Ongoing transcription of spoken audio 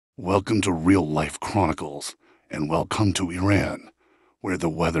Welcome to Real Life Chronicles, and welcome to Iran, where the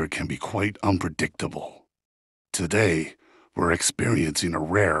weather can be quite unpredictable. Today, we're experiencing a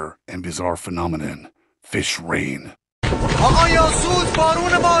rare and bizarre phenomenon, fish rain.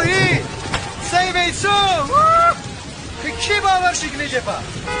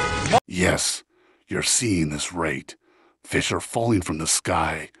 Yes, you're seeing this right. Fish are falling from the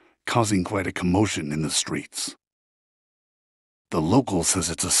sky, causing quite a commotion in the streets. The local says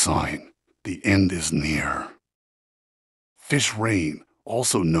it's a sign. The end is near. Fish rain,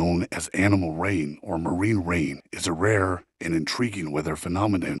 also known as animal rain or marine rain, is a rare and intriguing weather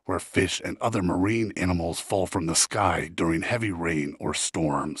phenomenon where fish and other marine animals fall from the sky during heavy rain or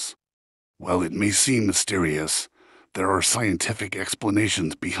storms. While it may seem mysterious, there are scientific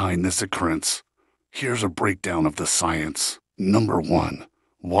explanations behind this occurrence. Here's a breakdown of the science. Number 1.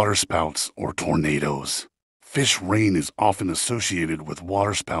 Waterspouts or tornadoes. Fish rain is often associated with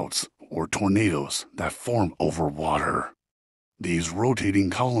waterspouts or tornadoes that form over water. These rotating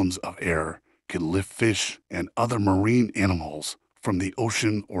columns of air can lift fish and other marine animals from the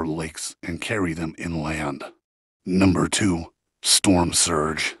ocean or lakes and carry them inland. Number 2. Storm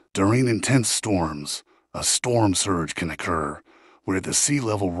surge. During intense storms, a storm surge can occur where the sea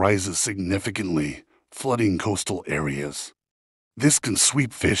level rises significantly, flooding coastal areas. This can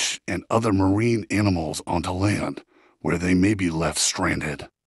sweep fish and other marine animals onto land, where they may be left stranded.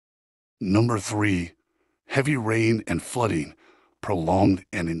 Number 3. Heavy rain and flooding. Prolonged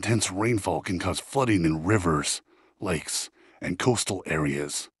and intense rainfall can cause flooding in rivers, lakes, and coastal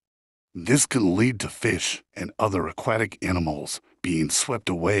areas. This can lead to fish and other aquatic animals being swept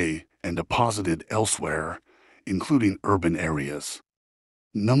away and deposited elsewhere, including urban areas.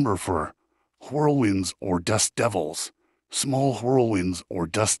 Number 4. Whirlwinds or dust devils. Small whirlwinds or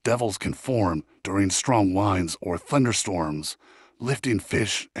dust devils can form during strong winds or thunderstorms, lifting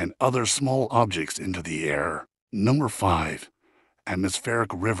fish and other small objects into the air. Number 5.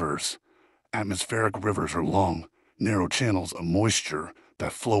 Atmospheric rivers. Atmospheric rivers are long, narrow channels of moisture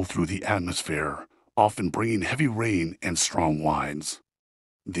that flow through the atmosphere, often bringing heavy rain and strong winds.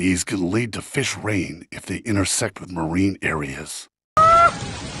 These can lead to fish rain if they intersect with marine areas.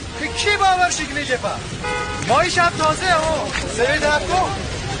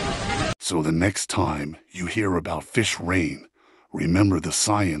 So the next time you hear about fish rain, remember the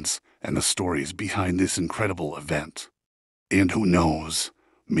science and the stories behind this incredible event. And who knows,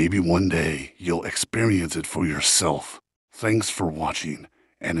 maybe one day you'll experience it for yourself. Thanks for watching,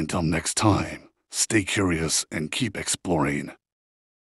 and until next time, stay curious and keep exploring.